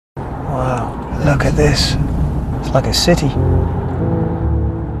Wow, look at this. It's like a city.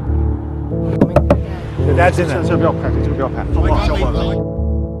 Your dad's in there.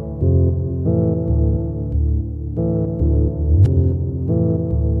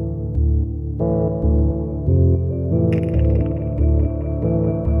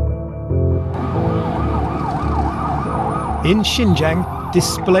 In Xinjiang,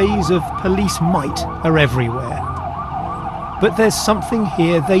 displays of police might are everywhere. But there's something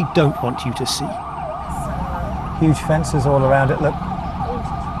here they don't want you to see. Huge fences all around it, look.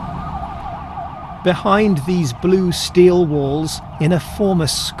 Behind these blue steel walls, in a former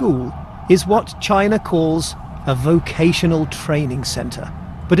school, is what China calls a vocational training centre.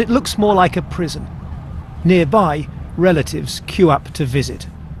 But it looks more like a prison. Nearby, relatives queue up to visit.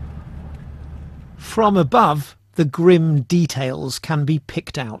 From above, the grim details can be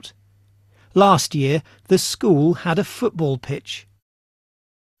picked out. Last year, the school had a football pitch.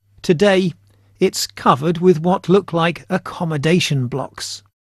 Today, it's covered with what look like accommodation blocks.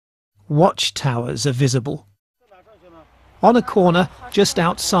 Watchtowers are visible. On a corner, just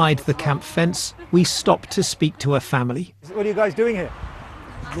outside the camp fence, we stop to speak to a family. What are you guys doing here?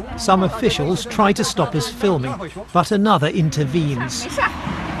 Some officials try to stop us filming, but another intervenes.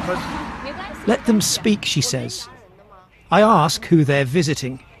 Let them speak, she says. I ask who they're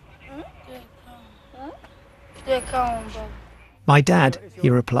visiting. My dad, he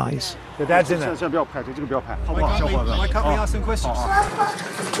replies. Your dad's in there. Why can't we ask some questions?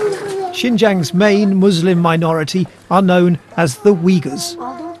 Xinjiang's main Muslim minority are known as the Uighurs.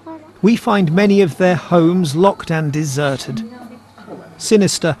 We find many of their homes locked and deserted.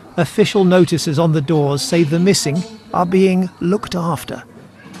 Sinister official notices on the doors say the missing are being looked after.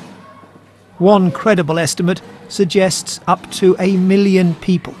 One credible estimate suggests up to 1 million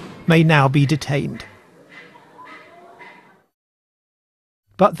people may now be detained.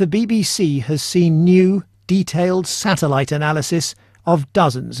 But the BBC has seen new, detailed satellite analysis of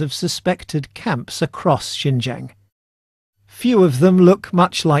dozens of suspected camps across Xinjiang. Few of them look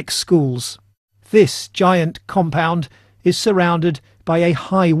much like schools. This giant compound is surrounded by a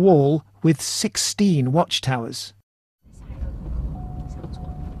high wall with 16 watchtowers.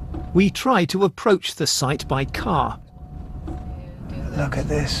 We try to approach the site by car. Look at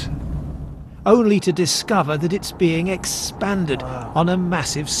this. Only to discover that it's being expanded on a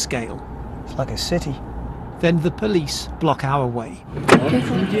massive scale. It's like a city. Then the police block our way.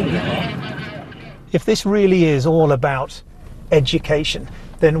 If this really is all about education,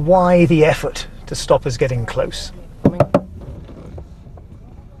 then why the effort to stop us getting close?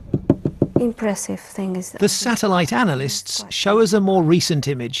 Impressive thing is The satellite analysts show us a more recent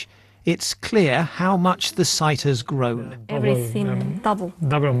image. It's clear how much the site has grown. everything double.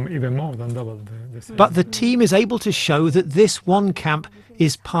 Even more than double. But the team is able to show that this one camp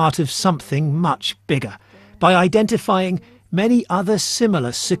is part of something much bigger by identifying many other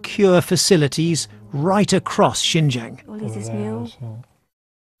similar secure facilities right across Xinjiang. All this is new.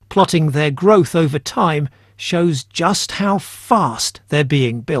 Plotting their growth over time shows just how fast they're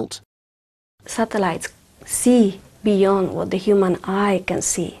being built. Satellites see beyond what the human eye can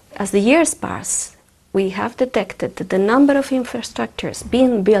see. As the years pass, we have detected that the number of infrastructures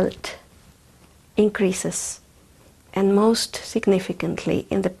being built increases, and most significantly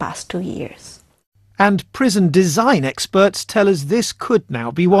in the past 2 years. And prison design experts tell us this could now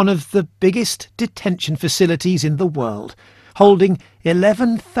be one of the biggest detention facilities in the world, holding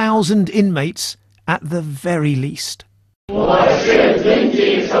 11,000 inmates at the very least.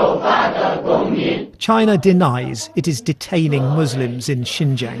 China denies it is detaining Muslims in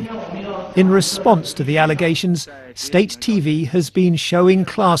Xinjiang. In response to the allegations, state TV has been showing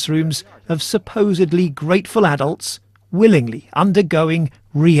classrooms of supposedly grateful adults willingly undergoing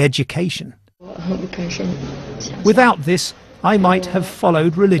re-education. Without this, I might have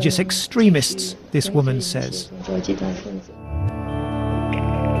followed religious extremists, this woman says.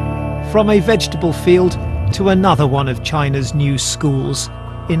 From a vegetable field to another one of China's new schools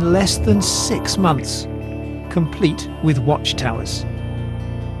in less than 6 months, complete with watchtowers.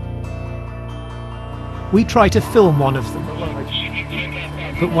 We try to film one of them.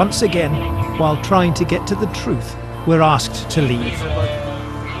 But once again, while trying to get to the truth, we're asked to leave.